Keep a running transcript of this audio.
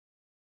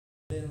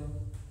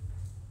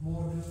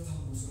Model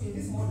town. So in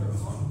this model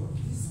town,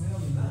 this is where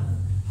we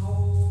learn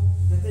how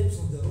the types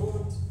of the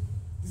road.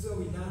 This is where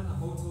we learn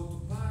about how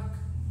to park.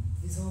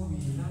 This is how we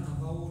learn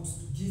about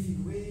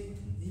giving way.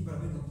 Hii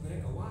barabara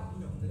inakupeleka wapi,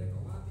 inakupeleka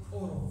wapi,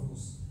 all of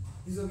those.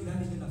 This is where we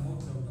learn even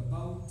about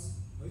roundabout,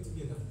 how to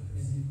get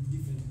and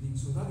different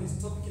things. So that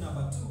is topic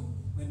number 2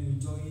 when you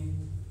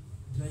join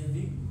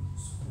driving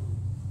school.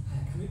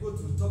 Can we go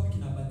to topic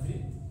number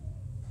 3?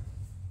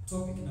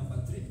 Topic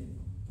number 3.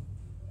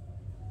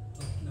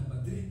 Topic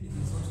number 3, it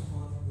is what we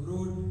call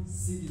road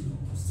signal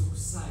stroke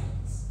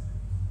signs.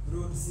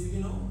 Road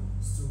signal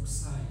stroke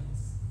signs.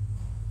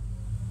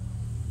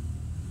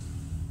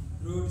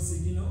 Road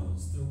signal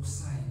stroke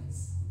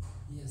signs.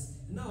 Yes.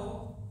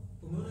 Now,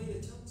 umeona ile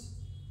chart?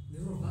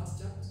 The road of that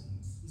chart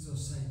is of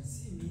signs.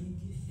 Si mingi.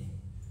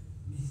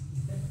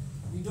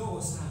 Ni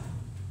dogo sana.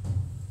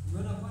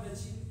 Umeona pale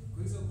chini?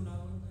 Kwa hizo kuna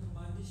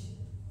maandishi.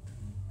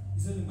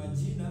 Hizo ni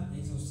majina ya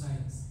hizo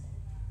signs.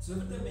 So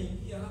every time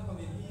ingia hapa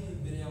maybe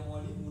mbele ya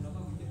mwalimu unafaa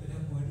kuingia mbele ya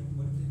mwalimu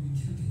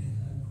kuingia mbele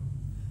yako.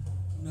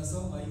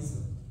 Unasoma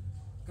hizo.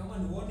 Kama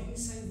ni warning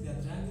signs they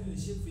are triangular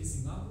shape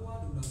facing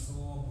upward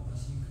unasoma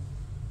unashika.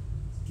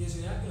 Kesho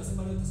yake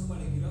unasema leo utasoma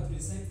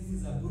regulatory signs hizi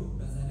za blue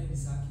na za red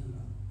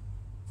circular.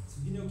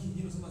 Singine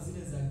ukiingia unasoma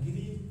zile za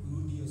green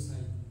kurudi hiyo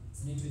sign.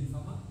 Zinaitwa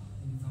infama.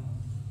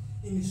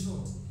 In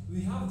short,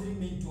 we have 3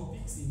 main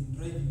topics in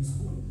driving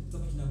school.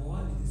 Topic number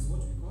 1 it is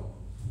what we call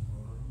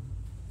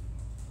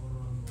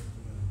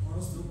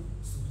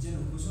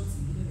general questions.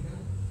 Ingine ni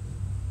gani?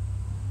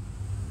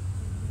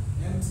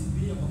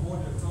 MTB ama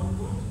model town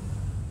code.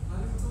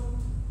 Hamilton.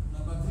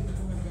 Number 3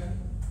 katoka ni gani?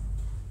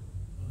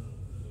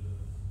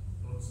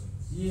 Road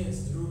signs. Yes,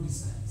 road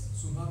signs.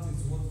 So that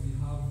is what we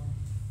have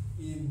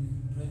in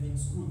driving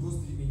school. Those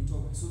 3 main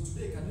topics. So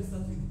today, can we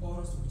start with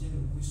oral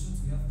general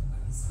questions? We have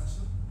a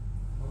discussion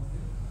about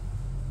them.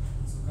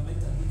 So can I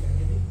take a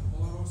heading?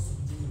 Oral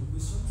general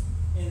questions,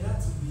 and that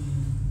will be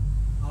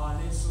our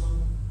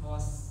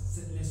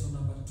lesson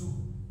number 2.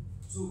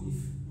 So if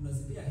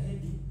unazipia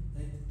heading,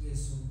 like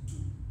lesson 2,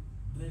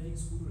 driving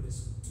school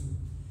lesson 2.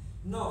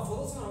 Now, for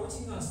those who are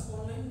watching us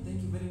online,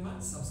 thank you very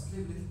much.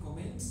 Subscribe, like,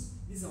 comment.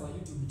 This is our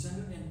YouTube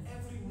channel, and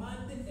every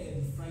Monday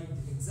and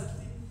Friday,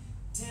 exactly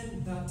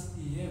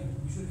 10:30 a.m.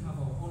 we should have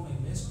our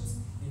online lessons.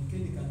 And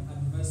Kenny can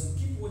advise you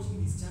keep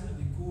watching this channel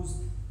because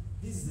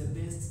this is the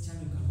best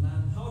channel you can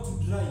learn how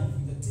to drive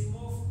with a team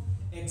of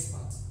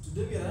experts.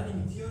 Today we are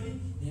learning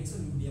theory. The next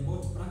one will be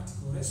about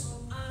practical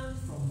lesson, and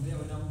from there,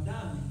 when I'm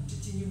done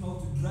teaching you how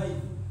to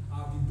drive,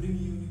 I'll be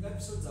bringing you new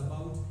episodes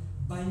about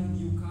buying a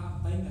new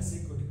car, buying a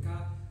second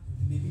car,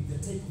 maybe the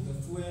type of the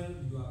fuel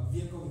your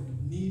vehicle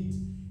will need,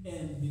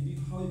 and maybe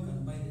how you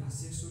can buy the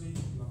accessory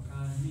your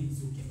car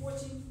needs. So keep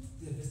watching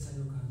the best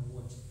channel you can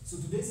watch. So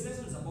today's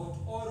lesson is about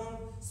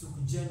oral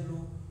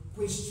general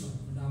question,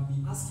 and I'll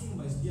be asking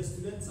my dear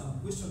students some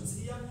questions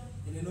here,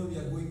 and I know we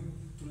are going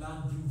to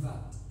learn through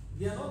that.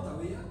 They are not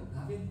aware, I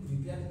haven't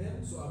prepared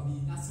them, so I'll be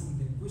asking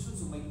them questions.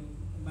 So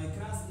my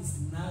class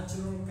is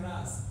natural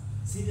class.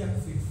 See, they are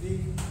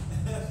fake.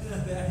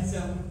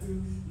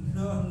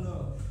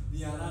 No.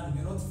 We are learning,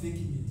 we are not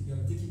faking it, we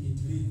are taking it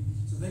real.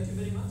 So thank you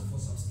very much for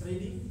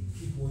subscribing,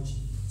 keep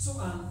watching. So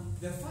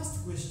the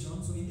first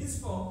question, so in this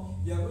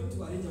form, we are going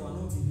to arrange our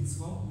notes in this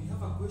form. We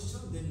have a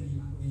question, then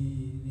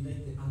we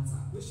write the answer.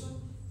 Question,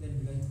 then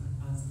we write an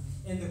answer.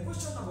 And the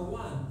question number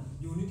 1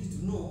 you need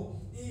to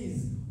know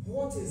is,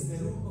 what is the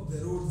rule of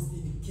the roads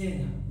in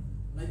Kenya?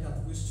 Like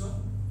that question.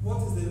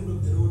 What is the rule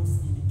of the roads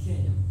in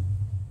Kenya?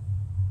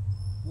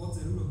 What's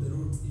the rule of the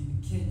roads in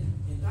Kenya?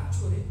 And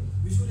actually,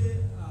 we should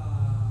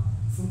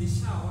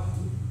fundisha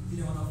watu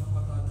vile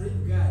wanapata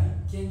drive gari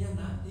Kenya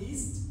na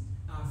East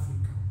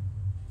Africa.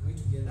 Are we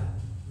together?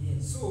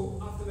 Yes. So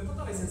after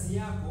umepata license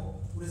yako,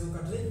 unaweza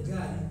ukadrive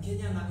gari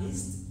Kenya na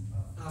East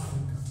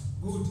Africa.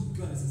 Good,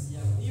 ukiwa na license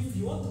yako. If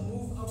you want to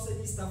move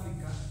outside East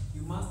Africa,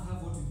 you must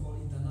have what we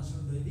call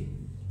international driving.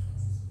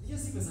 Hiyo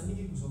si pesa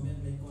mingi kusomea,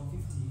 like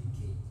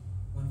 150k,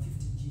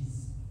 150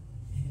 Gs.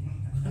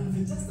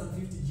 Just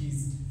 150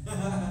 Gs.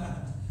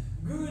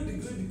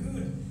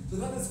 Good. So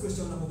that is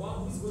question number 1.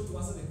 Who is going to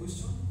answer the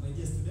question, my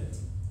dear student?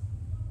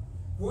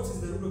 What is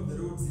the rule of the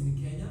roads in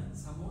Kenya?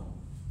 Someone?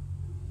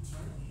 Try.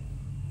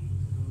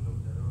 The rule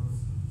of the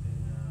roads in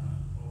Kenya,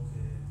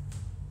 okay.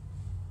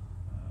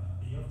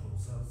 You have to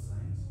observe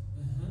signs.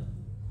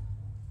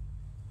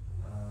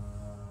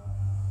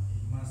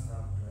 You must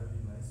have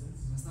driving license.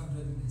 You must have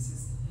driving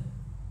license.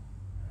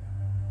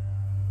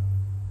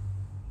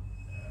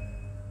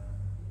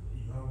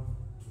 You have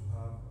to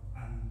have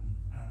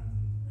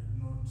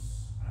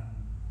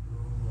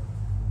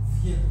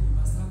vehicle. You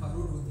must have a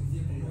road with the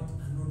vehicle, not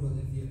a road with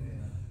the vehicle.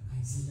 Yeah.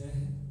 I see.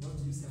 What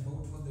do you say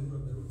about what the rule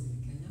of the roads in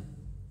Kenya?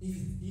 If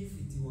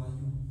it were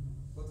you,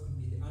 what could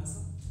be the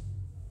answer?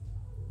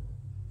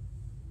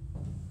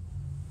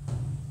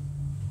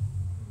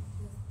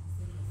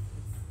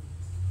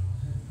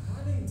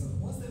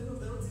 What's the rule of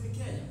the roads in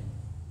Kenya?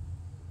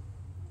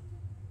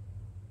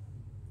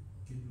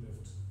 Keep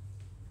left.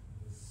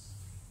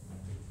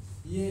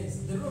 Yes,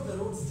 the rule of the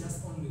roads is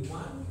just only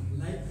one,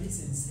 like this.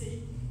 this and say,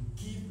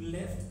 keep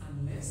left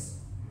unless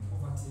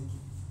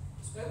overtaking.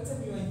 So every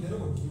time you are in the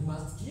road, you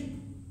must keep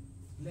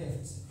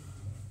left.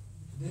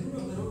 The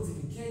rule of the roads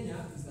in Kenya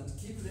is that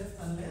keep left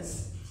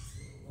unless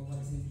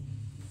overtaking.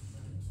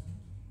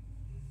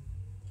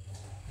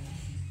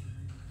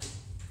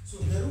 So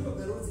the rule of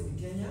the roads in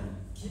Kenya,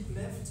 keep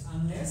left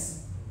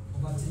unless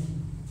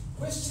overtaking.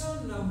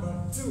 Question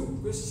number two.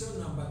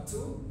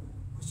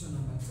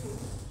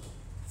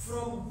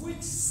 From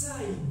which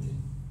side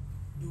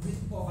do we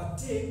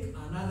overtake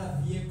another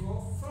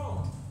vehicle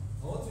from?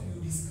 I want to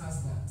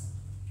discuss that.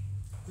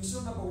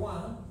 Question number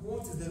one,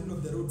 what is the rule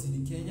of the roads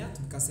in Kenya?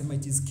 Tukasema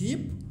it is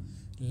keep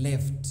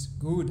left.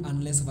 Good,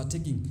 unless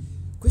overtaking.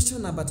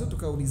 Question number two,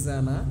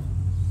 tukaulizana,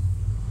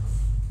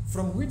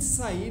 from which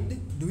side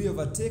do we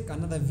overtake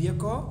another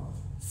vehicle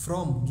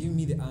from? Give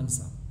me the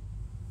answer.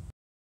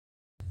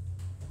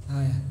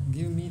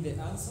 Give me the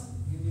answer.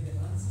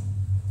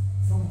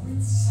 From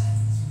which side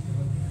do we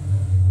overtake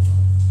another vehicle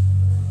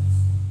from?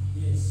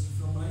 Yes,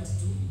 from right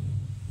to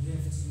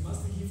left. You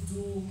must give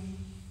two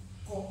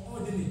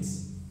coordinates.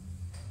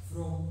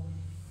 From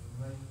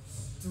right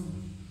to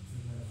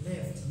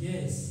left.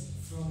 Yes,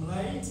 from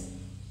right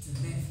to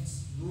left.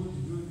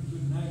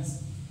 Good, nice.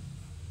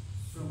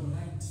 From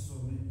right. So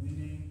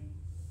meaning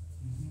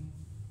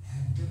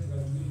Get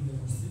what we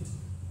demonstrate.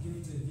 Give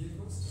it to the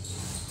vehicles.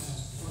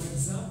 For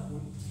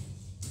example,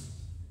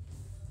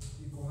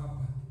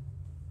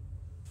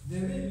 the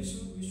way we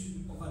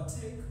should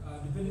overtake,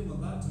 depending on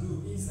that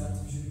rule, is that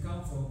we should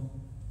come from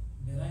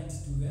the right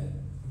to the left.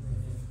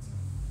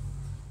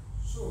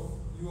 So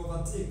you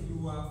overtake, you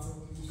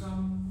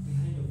come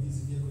behind of this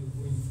vehicle you're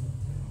going from.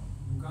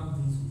 You come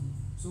this way.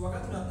 So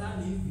wakati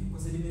unatani hivi, kwa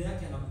sababu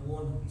yake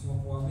anakuona, so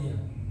wakuambia,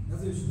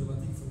 that's why you should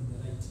overtake from the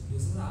right. Ndio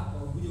sasa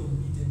hapa ukuje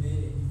umpite mbele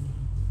hivi.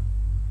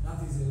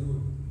 That is the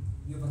rule.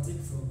 You overtake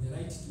from the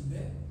right to the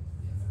left.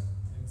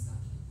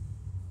 Exactly.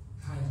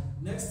 Hi.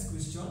 Next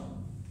question.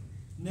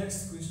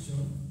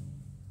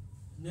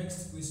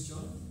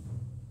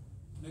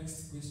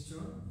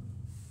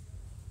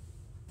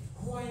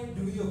 Why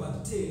do we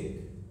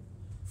overtake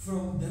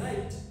from the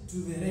right to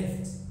the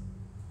left?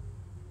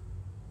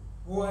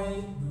 Why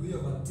do we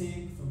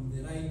overtake from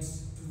the right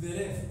to the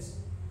left?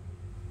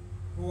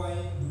 Why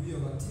do we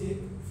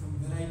overtake from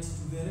the right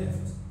to the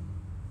left?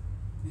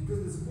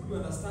 Because it's good to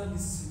understand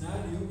this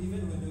scenario,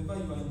 even whenever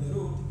you are in the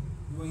road,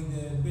 you are in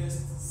the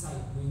best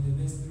side, you are in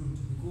the best route,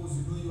 because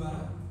you know you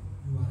are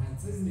right.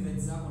 Sasa ni right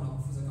zako na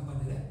kufunza kama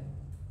dereva.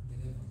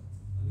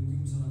 Ni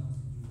muhimu sana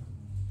kujua.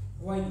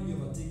 Why do we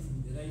overtake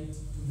from the right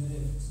to the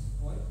left?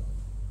 Why?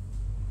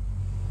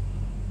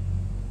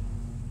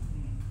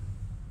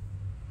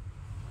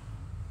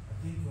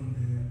 I think on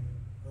the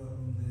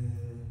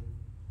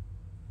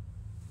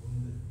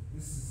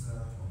this is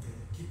okay,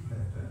 keep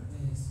left, right?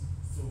 Yes.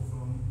 So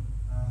from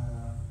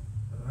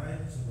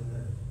right to the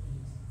left.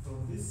 Yes. From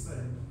this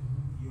side,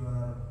 you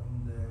are on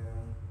the,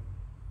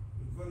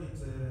 we call it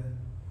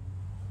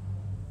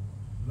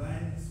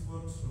blind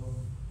spot or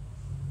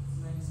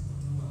Blind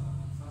spot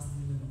fast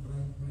even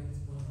bright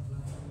spot of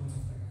light.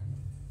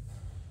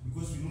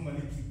 because we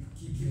normally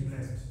keep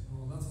left.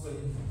 Oh, that's why.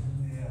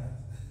 Yeah.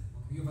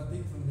 We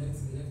overtake from the right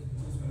to the left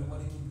because we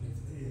normally keep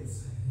left. Yes.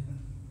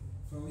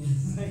 From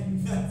inside.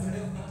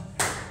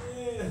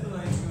 Yeah,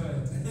 my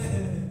God.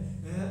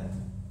 Yeah.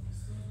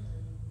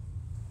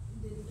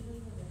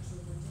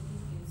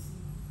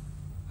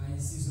 I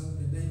see, so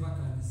the driver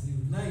can see.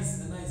 Nice.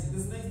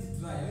 That's nice to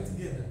try all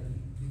together.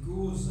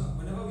 Because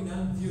whenever we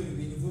learn theory,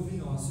 we're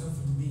involving ourselves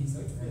in things.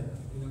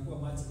 We will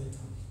much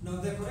better. Now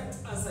the correct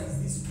answer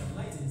is this. You can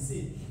write and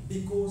say,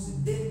 because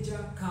danger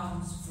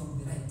comes from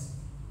the right.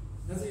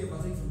 That's why you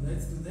overtake from the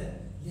right to the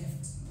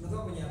left.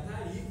 Unatoka kwenye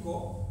hatari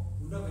iko,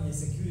 unatoka kwenye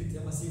security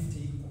ama safety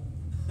iko.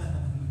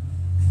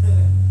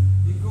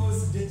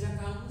 Because danger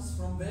comes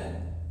from the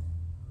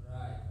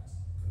right.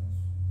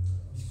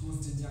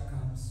 Because danger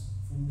comes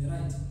from the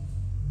right.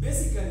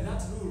 Basically,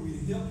 that rule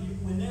will help you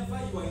whenever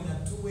you are in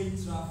a two-way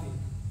traffic.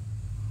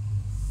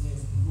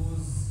 Yes,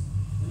 because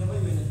whenever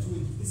you are in a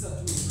two-way, these are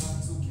two-way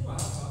traffic. So ukiwa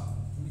hapa,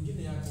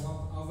 mwingine yako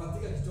hapa,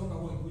 overtake akitoka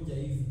kwa kuja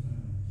hivi.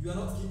 You are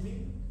not keeping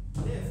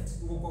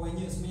left. Uko kwa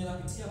wenyewe, mwenye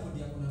anapitia hapo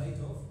ndio kuna right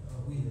of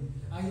way.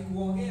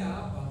 Akikuongea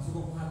hapa,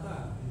 uko kwa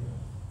hatari.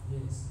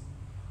 Yes.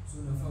 So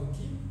unafaa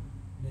keep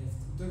left.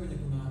 Utoke kwenye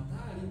kuna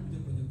hatari, uje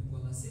kwenye kwa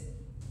na safety.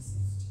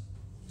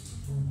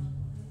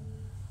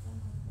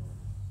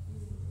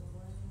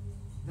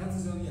 That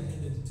is where we are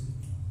headed to.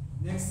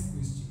 Next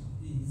question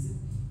is,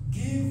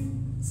 give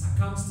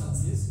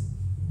circumstances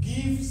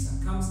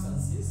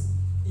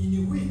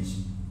in which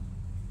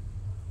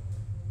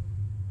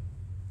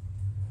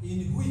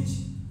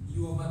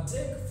you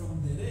overtake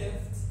from the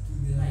left to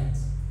the right.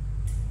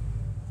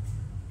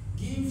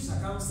 Give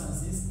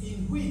circumstances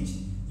in which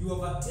you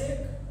overtake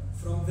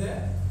from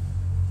the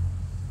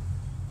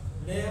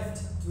left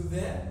to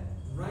the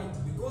right.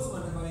 Because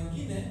whenever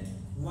wengine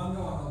wanga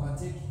wana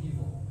overtake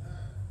hivyo.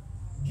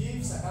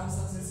 Give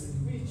circumstances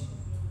in which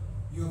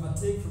you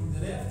overtake from the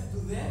left to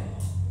the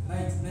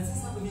right. Na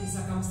sasa kwenye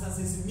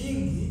circumstances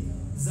mingi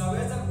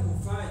zaweza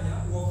kukufanya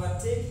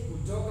overtake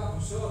kutoka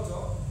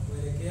kushoto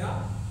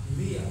kuelekea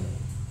kulia.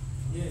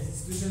 Yes,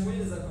 situation moja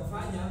inaweza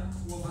kufanya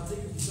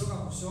overtake kutoka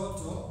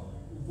kushoto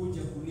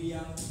ukuje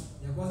kulia.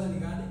 Ya kwanza ni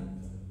gani?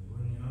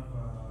 When you have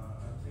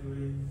a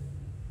three-way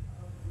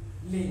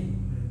Lane.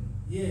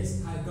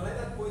 Yes, I collect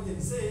that point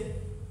and say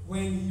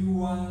when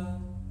you are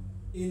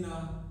in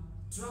a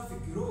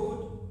traffic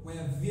road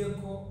where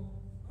vehicle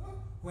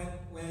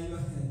where you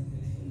are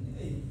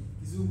hey,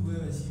 kizungu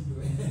wewe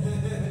shindwe.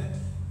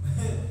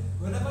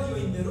 Whenever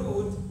you're in the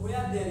road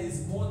where there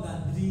is more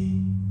than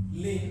 3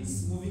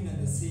 lanes moving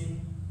in the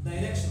same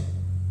direction.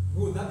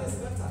 Good, that is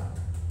better.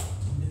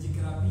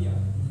 Nimejikarabia.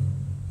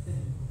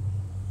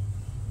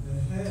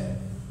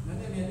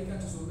 Nani ameandika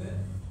tusome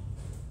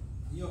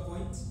hiyo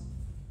point?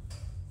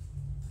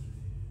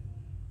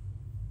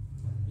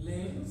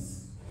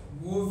 Lanes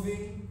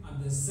moving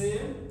at the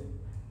same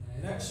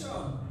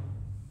direction.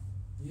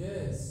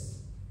 Yes.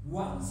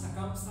 One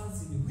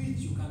circumstance in which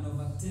you can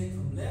overtake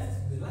from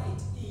left to the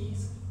right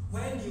is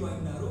when you are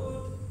in a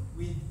road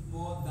with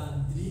more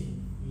than 3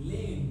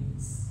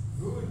 lanes.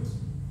 Good.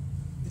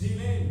 3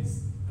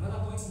 lanes.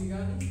 Another point ni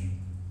gani?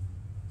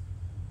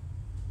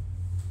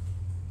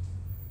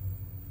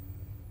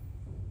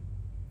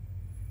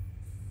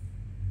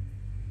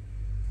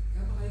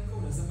 Kama haiko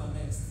unasema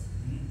next.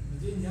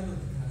 Unajua ni hapo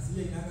kasi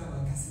ile inaga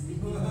makasi ni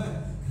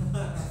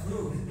kama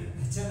kafuru.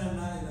 Achana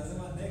naye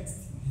unasema next.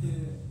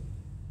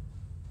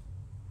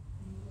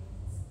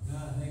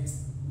 Next.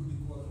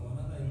 Good call.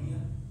 Another idea.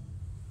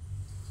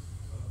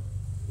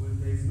 When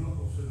there is no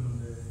option on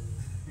the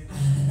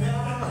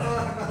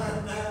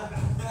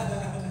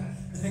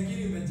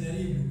Lakini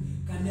umejaribu.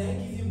 Can I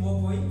give you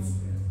more points?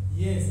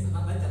 Yes.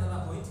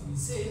 Another point. We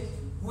say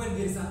when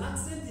there is an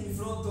accident in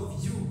front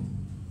of you,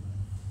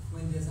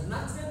 when there's an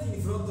accident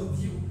in front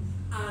of you,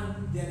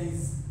 and there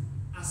is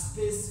a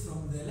space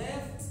from the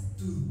left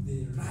to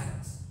the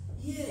right.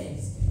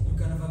 Yes, you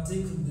can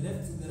overtake from the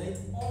left to the right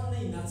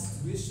only in that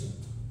situation.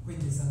 When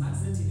there's an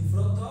accident in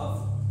front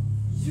of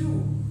you.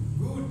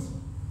 Good.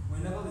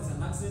 Whenever there's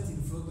an accident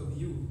in front of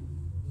you.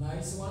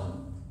 Nice one.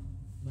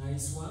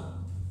 Nice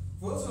one.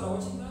 For those who are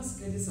watching us,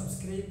 kindly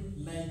subscribe,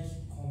 like,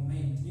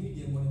 comment. Mimi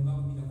ndiye mwalimu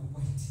wangu mimi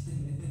nakupoint.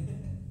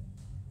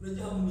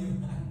 Unajua mimi ni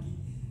rangi.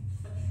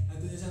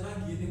 Atuonyesha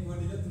rangi ile kwa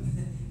ndio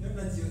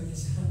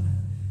tunajionyeshana.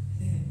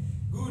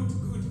 Good,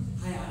 good.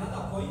 Haya,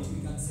 another point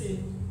we can say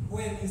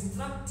when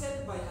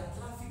instructed by a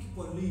traffic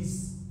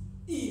police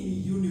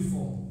in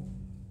uniform.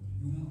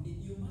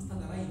 You must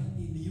underline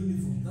in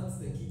uniform. That's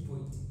the key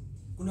point.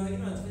 Kuna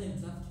wengine wanafanya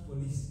ni traffic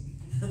police.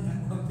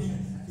 Nakwambia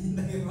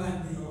pinda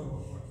kibande.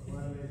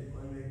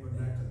 wale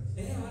conductors.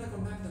 Wale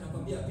conductor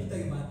nakwambia pinda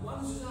kibande.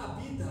 Watu sasa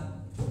pita,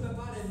 kumbe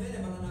pale mbele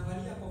bana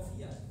anavalia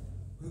kofia.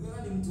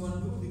 Wewe ni mtu wa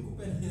ndudi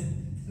kumbe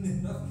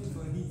ni traffic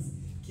police.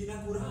 Kina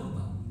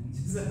kuramba.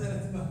 Sasa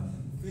lazima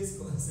face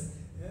concern.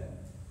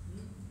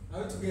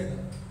 Are we together?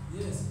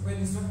 Yes. When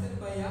instructed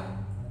by a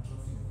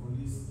Traffic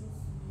police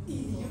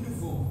in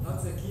uniform,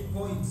 that's a key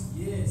point.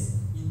 Yes.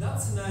 In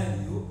that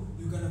scenario,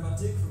 you can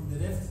overtake from the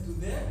left to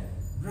the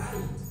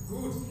right.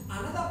 Good.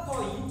 Another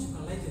point you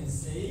can like and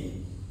say,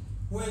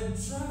 when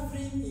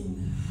traveling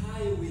in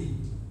highway.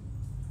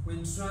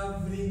 When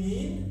traveling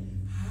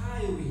in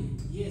highway.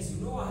 Yes,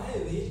 you know a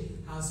highway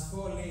has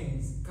 4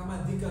 lanes.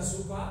 Kama Thika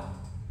Super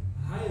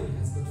Highway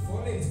has got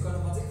 4 lanes. You can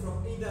overtake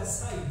from either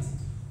side.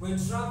 When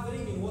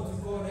traveling in what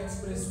we call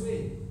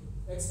expressway.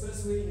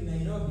 Expressway in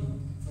Nairobi.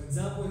 For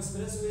example,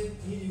 expressway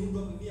hii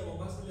undwa kumbia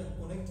Mombasa ile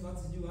connect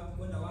watu sijui wapi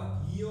kwenda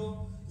wapi.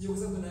 Hiyo kwa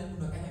sababu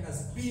unakanyaga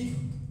speed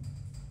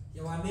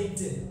ya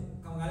 180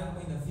 kama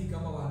kama inafika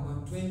kama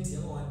 120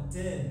 ama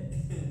 110.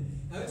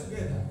 Are we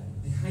together?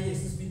 The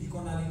highest speed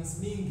iko na lanes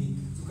mingi.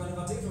 So you can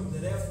overtake from the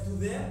left to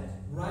the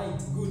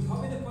right. Good.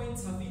 How many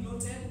points have we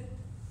noted?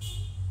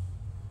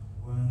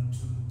 1, 2,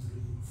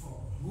 3, 4.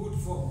 Good.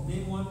 4.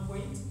 Name 1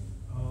 point.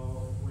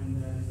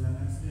 When there is an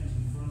accident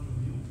in front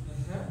of you,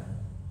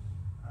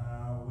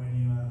 when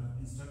you are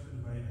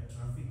instructed by a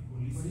traffic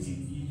police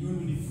in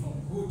uniform.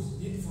 Good.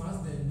 Did for us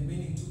the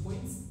remaining 2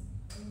 points?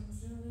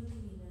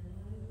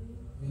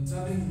 When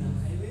traveling in a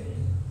highway.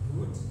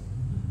 Good.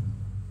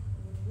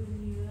 When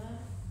you are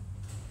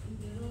in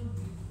the road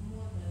with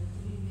more than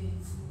 3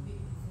 lanes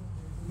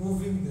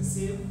moving the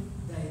same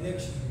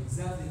direction.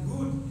 Exactly.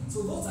 Good.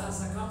 So those are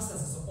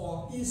circumstances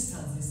or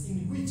instances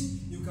in which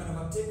you can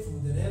overtake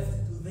from the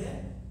left to the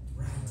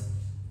right.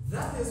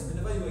 That is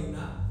whenever you are in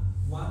a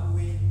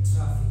one-way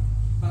traffic.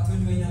 But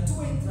when you are in a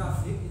two-way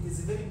traffic, it is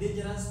very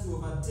dangerous to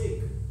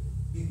overtake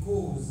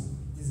because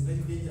it is very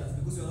dangerous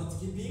because you are not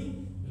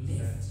keeping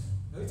left.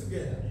 Are we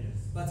together? Yes.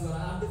 But you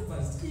are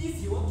advised,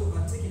 if you want to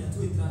overtake in a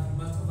two-way traffic, you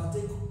must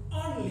overtake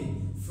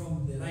only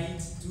from the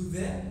right to the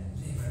left.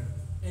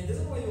 And the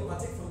reason why you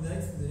overtake from the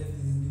right to the left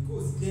is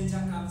because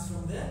danger comes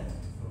from the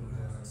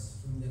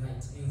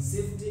right, and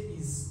safety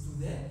is to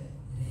the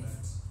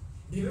left.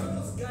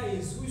 Remember those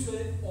guys who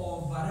usually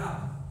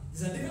overlap.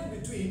 There's a difference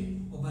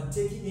between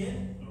overtaking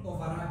and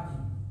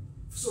overlapping.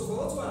 So for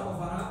those who are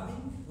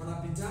overlapping,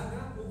 wanapitanga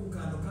huku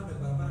kando kando ya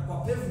barabara kwa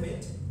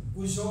pavement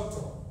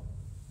kushoto.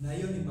 Na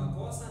hiyo ni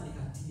makosa, ni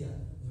hatia.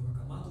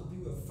 Unakamatwa,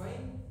 upigwe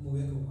fine,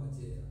 muweke kwa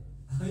jela.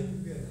 Are you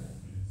together?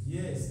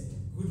 Yes.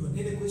 Good one.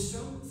 Any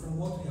question from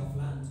what we have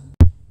learned?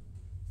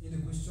 Any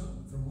question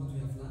from what we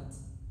have learned?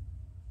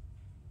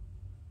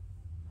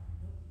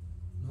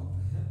 No?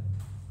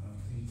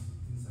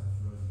 Things are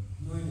flowing.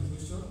 No any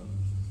question?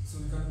 So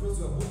you can close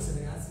your books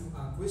and I ask you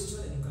a question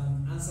and you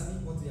can answer me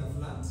what we have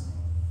learned.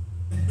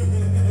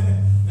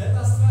 Let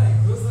us try.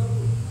 Close the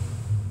book.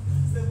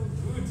 Close the book.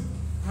 Good.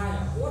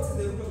 Higher. What is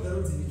the rule of the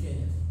roads in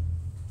Kenya?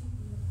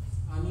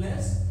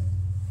 Unless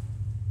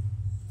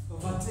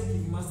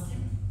overtaking, you must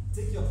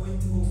take your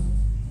point home.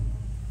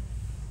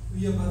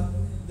 We have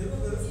the rule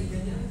of the roads in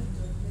Kenya?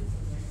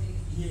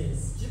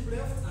 Yes. Keep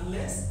left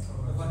unless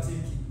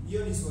overtaking.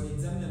 Hiyo ni swali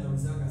examiner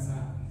anaulizanga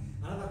sana.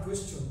 Another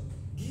question.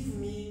 Give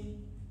me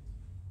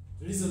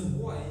reason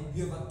why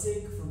you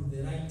overtake from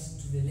the right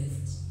to the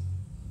left.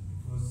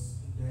 Because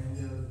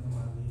danger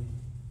normally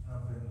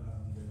happen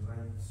on the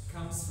right.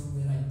 Comes from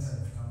the right.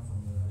 Come from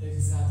the right.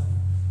 Exactly.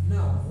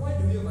 Now, why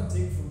do we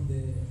overtake from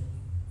the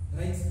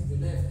right to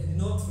the left and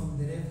not from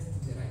the left to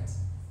the right?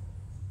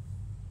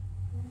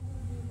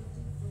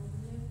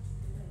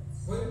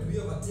 Why do we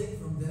overtake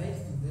from the right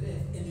to the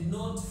left and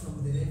not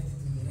from the left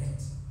to the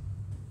right?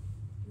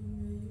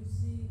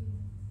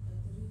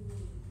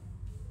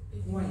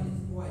 Why?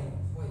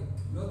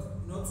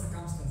 Not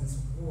circumstances.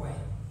 Why?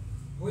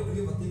 Why do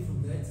we overtake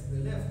from the right to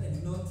the left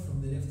and not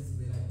from the left to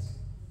the right?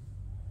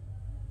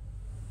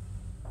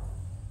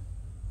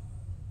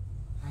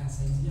 Haya,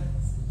 saidia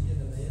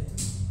dada yetu.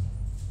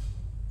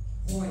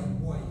 Why?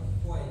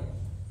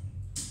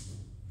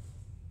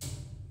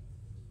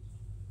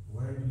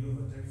 Why do you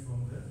overtake from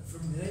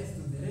the right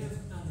to the left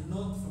and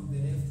not from the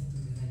left to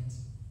the right?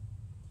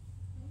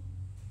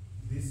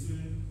 This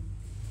way.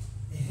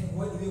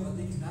 Why do we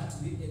overtake that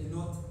way and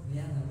not the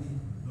other way?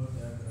 Not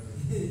the other way.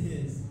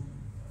 Yes.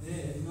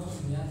 Yeah, not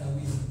the other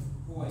way.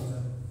 Why?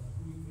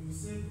 We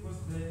say because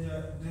danger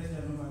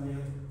normally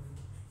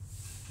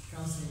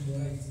Comes from the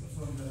right.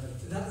 from the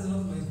right. That is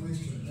not my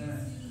question.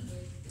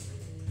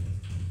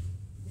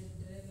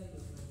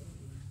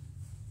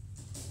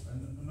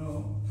 No.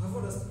 Have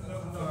understood?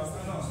 No,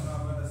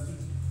 I've understood.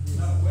 Yes.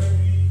 Now, where do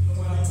we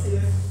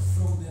Overtake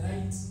from the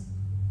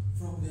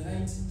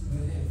right to the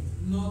left,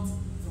 not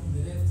from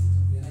the left to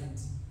the right.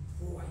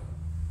 Why?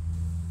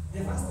 The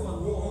first one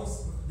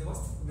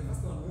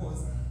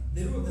was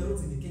the rule of the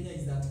roads in Kenya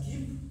is that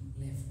keep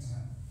left.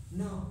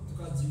 Now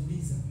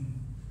tukajiuliza,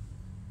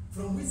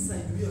 from which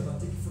side do we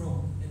overtake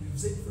from? And we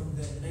say from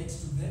the right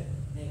to the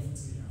left.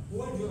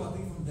 Why do we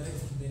overtake from the right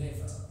to the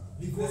left?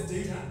 Because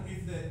if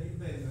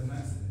there is an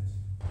accident.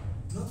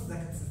 not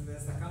the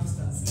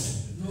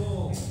circumstances.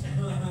 No.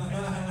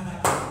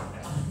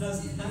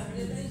 Understand?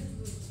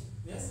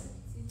 Yes?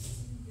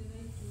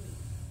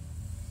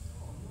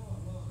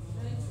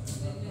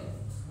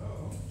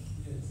 No.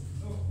 Yes.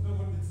 No,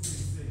 what it's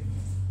saying.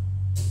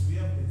 We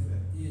have this,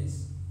 right? Yes.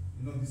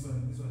 You know, this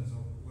one is 1, 2, 3,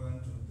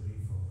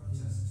 4.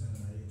 Yes.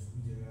 Chana 8.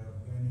 Kuja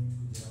gani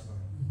kuja hapa.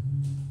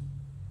 Mm-hmm.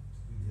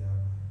 Kuja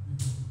hapa.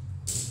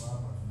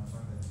 Hapa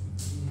tunapanda juu.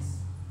 Yes.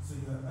 So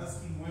you are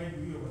asking why do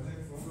you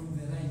overtake From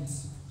the right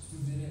to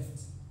the left.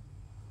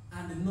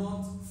 And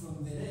not from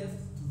the left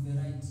to the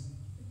right.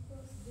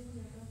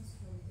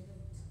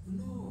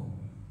 No.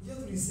 You have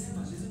to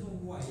remember, there's no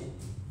why.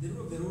 The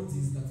rule of the road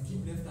is that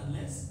keep left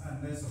unless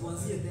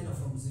tuanzie tena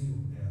from zero.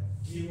 Yeah.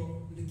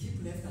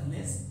 Keep left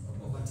unless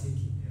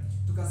overtaking. Yeah.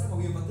 Tukasema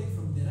we overtake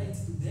from the right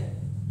to the left.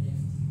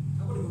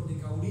 Hapo ndipo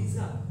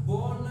nikauliza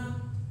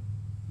bona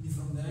ni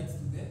from the right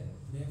to the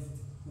left.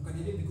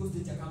 Ukaniambia because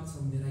data comes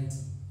from the right.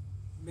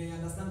 May you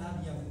understand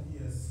that? Yeah.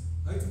 Yes.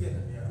 Are you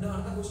together? Yeah. Now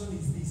another question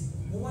is this.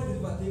 Why do we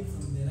overtake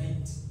from the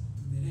right to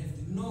the left?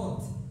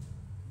 Not.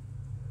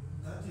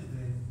 That is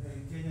the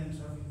Kenyan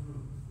traffic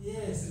rule.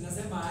 Yes,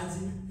 nasema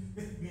aje.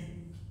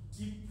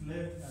 Keep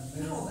left and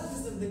left. No, that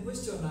is the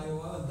question I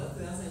want. That's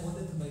the answer I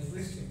wanted to my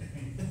question.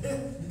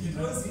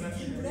 Because we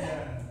keep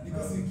left.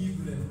 Because we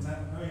keep left.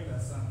 Now it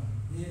has some.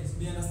 Yes,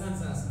 we understand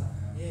sasa.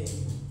 Yeah.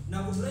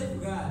 Now to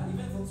drive car,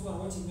 even folks who are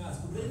watching us,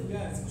 to drive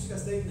car, sikushika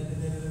steering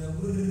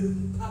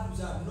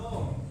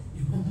no.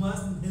 You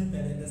must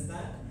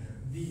understand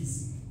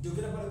this. Ndio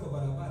kila pale kwa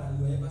barabara,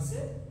 you ever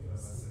say?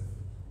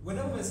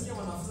 Whenever umesikia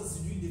wanafunza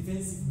sijui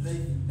defensive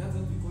driving, that's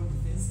what we call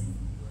defensive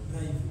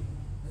driving.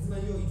 Lazima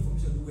hiyo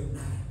information uwe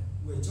nayo.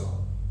 Uwe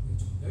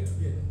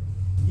together.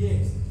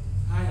 Yes.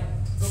 Haya.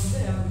 From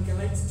there we can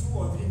write 2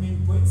 or 3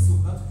 main points so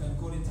that we can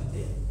call it a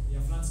day. We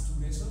have learned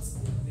 2 lessons.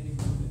 They are very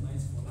good and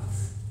nice for us.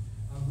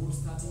 A good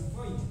starting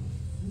point.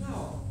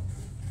 Now,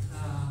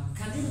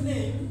 can you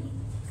name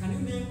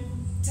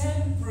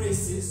 10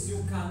 places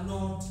you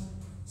cannot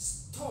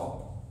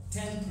stop?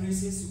 10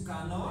 places you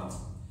cannot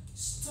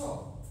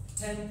stop.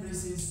 10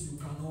 places you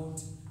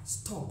cannot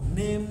stop.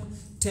 Name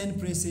 10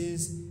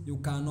 places you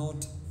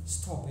cannot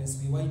stop as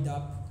we wind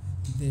up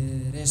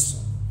the lesson.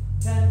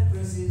 10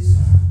 places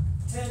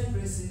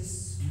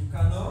you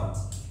cannot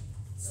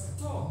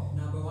stop.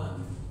 Number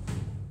 1.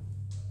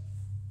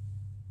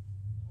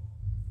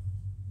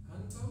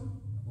 Anton,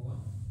 number 1.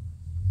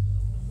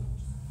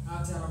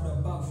 at a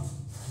roundabout.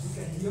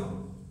 Andika hiyo.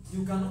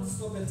 You cannot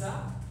stop at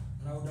a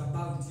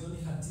roundabout. Hiyo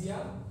ni hatia.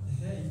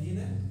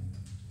 Ingine.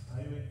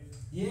 Highway.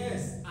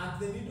 Yes, at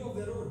the middle of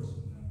the road.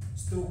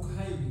 Stroke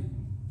highway.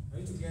 Are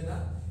you together?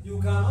 You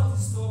cannot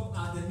stop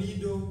at the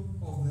middle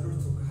of the road.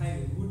 Stroke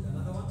highway. Good.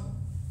 Another one.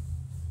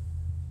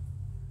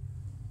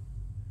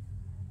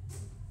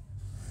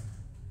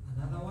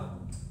 Another one.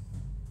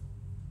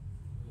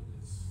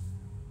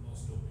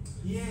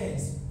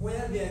 Yes,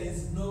 where there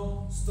is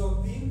no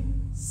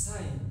stopping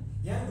sign.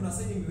 Yaani kuna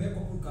sign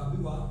imewekwa hapo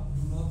ukaambiwa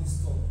do not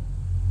stop.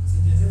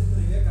 Sentence yetu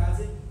tunaiweka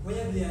aje?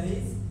 Where there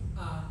is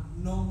a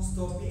no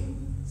stopping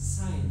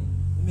sign.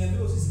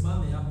 Umeambiwa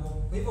usisimame hapo.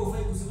 Kwa hivyo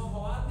ufai kusimama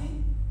wapi?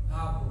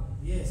 Hapo.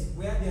 Yes,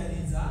 where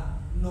there is a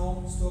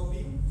no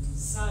stopping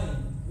sign.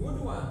 Good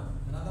one.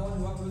 Another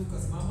one, wapi wewe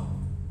ukasimama?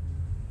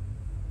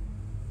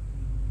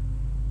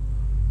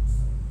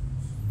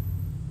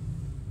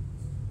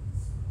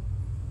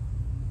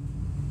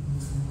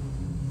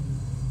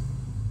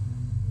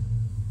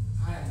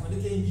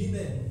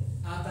 Ingine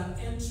at an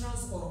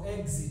entrance or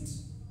exit.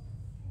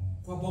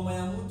 Kwa boma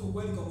ya mtu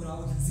kweli kwa mura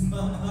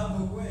unasimama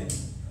hapo kweli.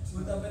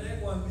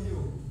 Utapelekwa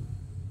mbio.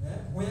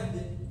 Where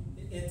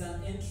at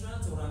an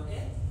entrance or an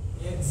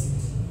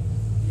exit.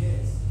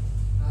 Yes.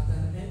 At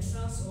an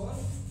entrance or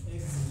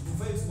exit.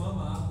 Ufai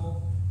kusimama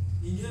hapo.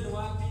 Ingine ni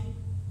wapi?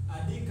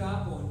 Andika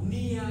hapo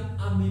near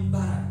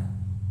Amibarak.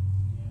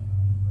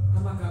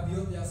 Kama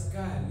kabiote ya sky.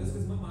 Unaweza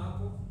kusimama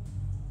hapo.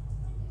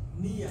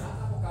 Near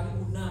hapo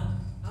karibu na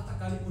hata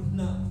karibu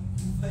na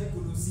mbai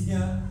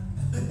kurusia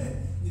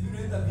hivi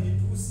unaenda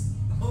bilipusi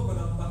au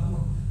na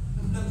mpango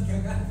na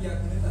mikakati ya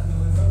kuleta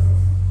na wenzako.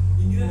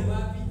 Ingine ni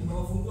wapi?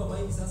 Nimewafungua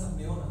maiki sasa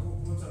mmeona.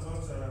 What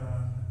about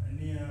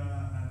near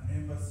an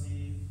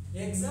embassy?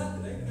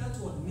 Exactly like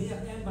that one,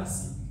 near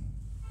embassy.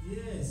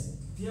 Yes,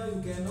 here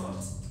you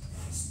cannot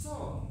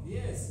stop.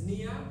 Yes,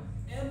 near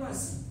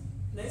embassy.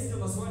 Na hizi ndio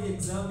maswali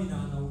examiner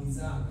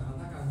anaulizanga.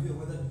 Anataka ajue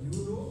whether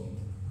you know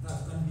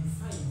that can be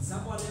fine.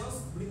 Someone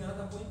else bring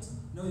another point.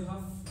 Now you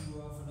have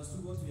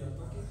understood what we are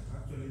talking.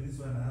 Actually, this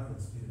one I have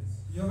experience.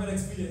 You have an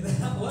experience.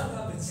 What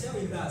happened? Share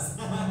with us.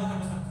 The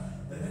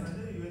other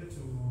day we went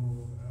to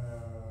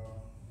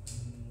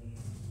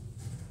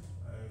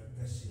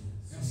Gashi.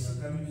 So we are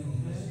coming from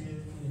Gashi,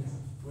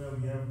 where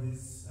we have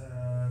this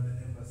the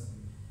embassy.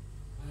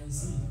 I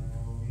see.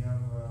 We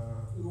have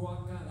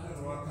Ruaka.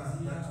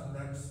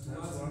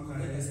 that's Ruaka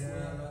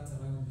area.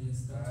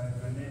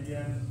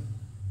 Canadian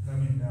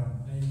coming down.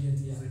 I get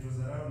yeah. So it was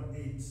around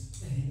 8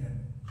 p.m.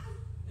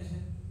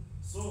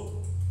 So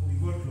we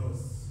got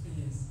lost.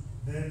 Yes.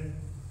 Then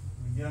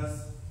we just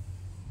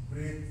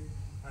break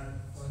at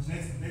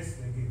next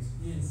the gate.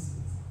 Yes.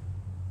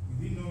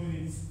 Within no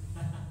minutes,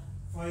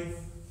 5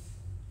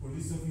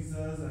 police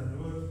officers and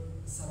all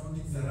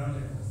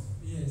surrounded us.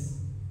 Yes.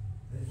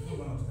 They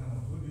come out,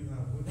 what do you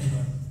have? What do you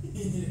have?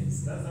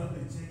 Yes. That's how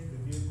they check the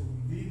vehicle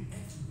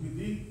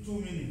within 2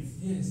 minutes.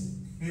 Yes.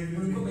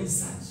 Everything. By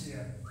search.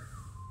 Yeah.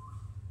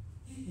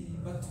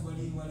 But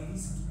wali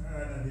risk.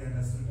 And they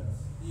understood us.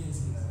 Yes.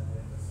 They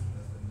understood us.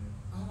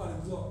 Hapa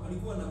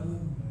alikuwa na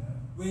Mungu. Yeah.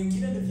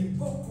 Wengine ni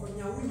viboko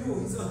nyauyo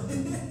hizo.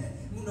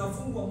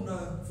 Mnafungiwa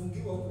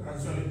huko.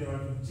 Actually, they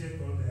want to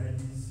check all the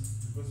IDs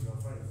because you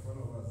are 5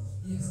 followers.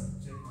 Yes.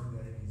 Check all the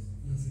IDs.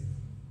 Yes.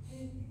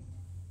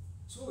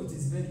 So it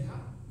is very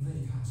hard,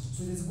 very harsh.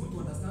 So it is good to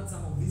understand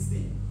some of these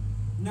things.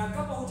 Na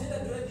kama hutaenda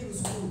driving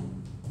school,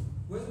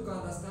 wewe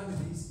understand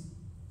this.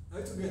 Are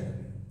you together?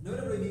 Na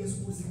wewe driving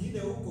school zingine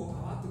huko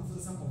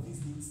hawatakufunza some of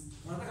these things.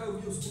 Wanataka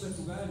uje usukume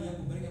tu gari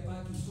yako mbele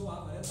paki toa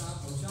hapa leta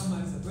hapa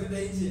ushamaliza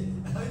twende nje.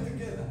 Are you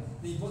together?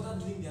 The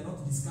important thing they are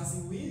not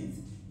discussing with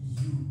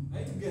you.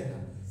 Are you together?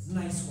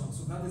 Nice one.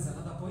 So that is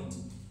another point.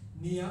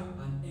 Near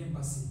an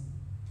embassy.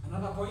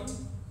 Another point,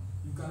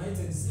 you can write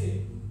and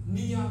say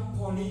near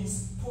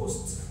police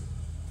post.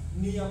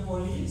 Near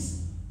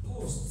police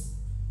post.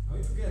 Are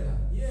we together?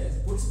 Yes.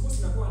 Police post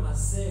inakuwa na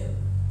cell.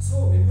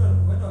 So maybe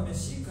wenda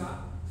wameshika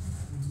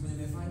mtu mwenye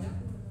amefanya.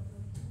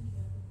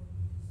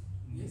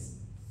 Yes.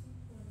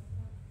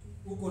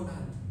 Uko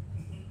ndani.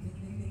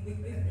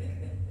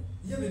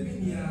 Hiyo maybe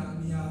ni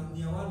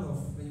one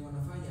of wenye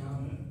wanafanya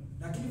hapo.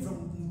 Lakini from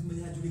mtu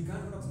mwenye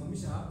hajulikani kwa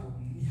kusimamisha hapo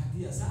ni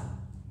hatia sana.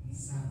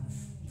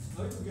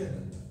 Are we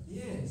together?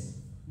 Yes.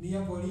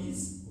 Near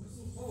police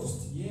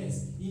post.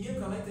 Yes. You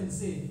can write and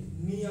say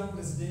near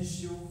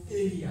presidential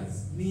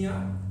areas.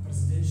 Near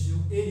presidential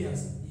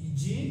areas.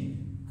 E.g.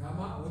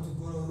 kama what we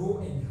call row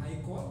and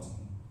high court.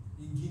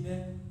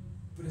 Ingine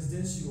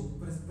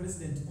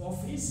president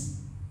office.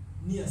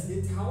 Near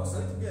state house.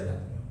 Are we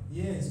together?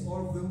 Yes.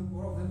 All of them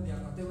they are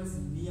categories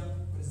near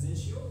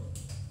presidential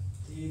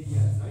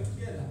areas. Are we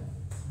together?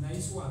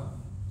 Nice one.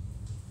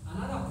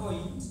 Another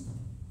point,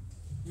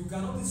 you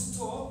cannot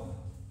stop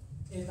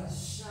at a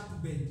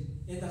sharp bend.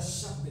 At a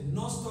sharp bend.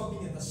 No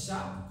stopping at a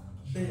sharp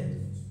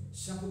bend.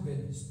 Sharp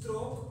bend.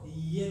 Stroke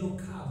yellow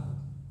curb.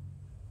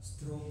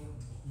 Stroke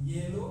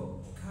yellow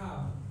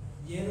curb.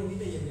 Yellow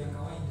ile yellow ya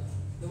kawaida.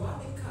 The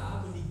word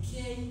curb ni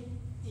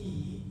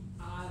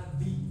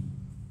K-E-R-B.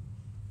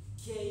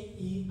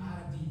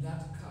 K-E-R-B,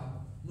 that curb.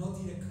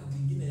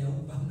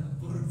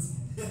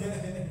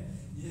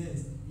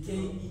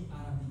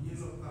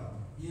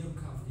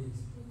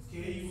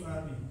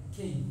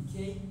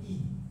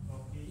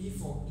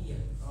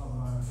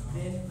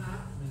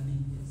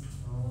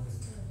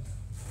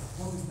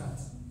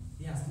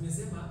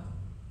 tumesema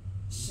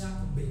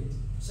sharp bend.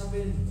 Sharp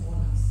bend ni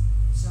corners.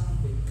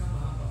 Sharp bend kama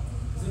hapa.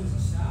 Hizo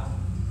ni sharp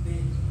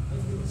bend.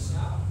 Let's get a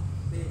sharp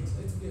bend.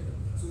 Let's get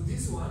it. So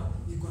this one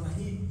iko na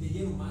hii the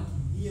yellow mark.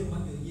 Here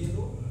mark the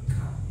yellow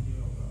curve.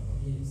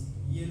 Yes,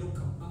 yellow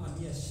curve. Ama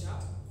ni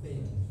sharp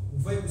bend.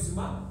 Ufai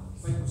kusimama,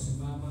 ufai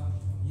kusimama.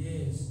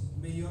 Yes,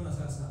 umeiona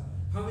sasa.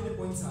 How many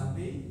points are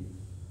they?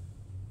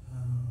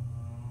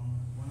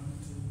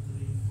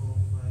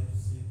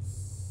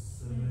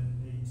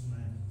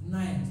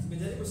 9.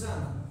 Tumejaribu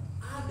sana.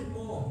 Add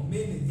more.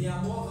 Maybe they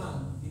are more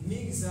than. Ni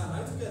mingi sana.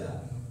 Are you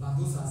together? But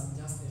those are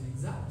just an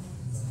example.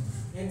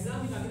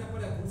 Exam inakina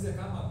pale kuuliza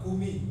kama 10,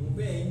 umpe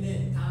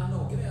 4,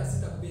 5, kile ya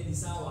 6 kumbe ni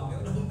sawa.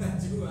 Ameona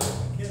unajua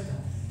kenda.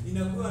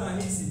 Inakuwa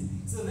rahisi.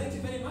 So thank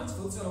you very much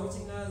for those who are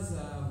watching us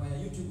via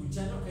YouTube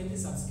channel. Kindly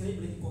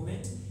subscribe, like,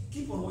 comment.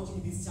 Keep on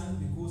watching this channel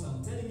because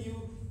I'm telling you,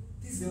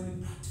 this is the only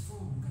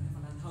platform you can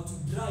ever learn how to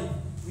drive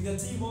with a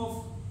team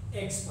of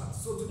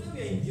experts. So today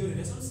we are in theory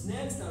lessons.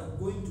 Next, I'm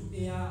going to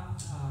air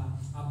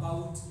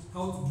about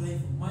how to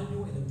drive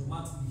manual and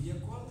automatic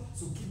vehicle.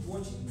 So keep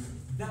watching.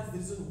 That's the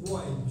reason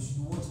why you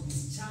should watch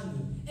this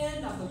channel.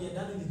 And after we are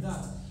done with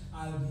that,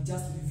 I'll be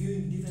just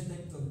reviewing different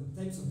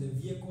types of the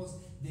vehicles,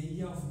 the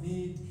year of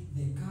made,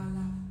 the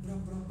color,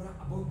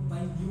 about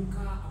buying new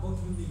car, about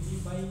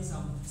maybe buying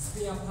some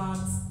spare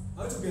parts.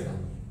 All together.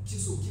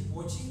 So keep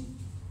watching.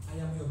 I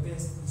am your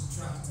best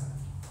instructor.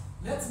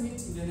 Let's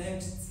meet in the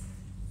next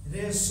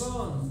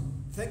lesson.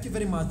 Thank you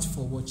very much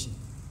for watching.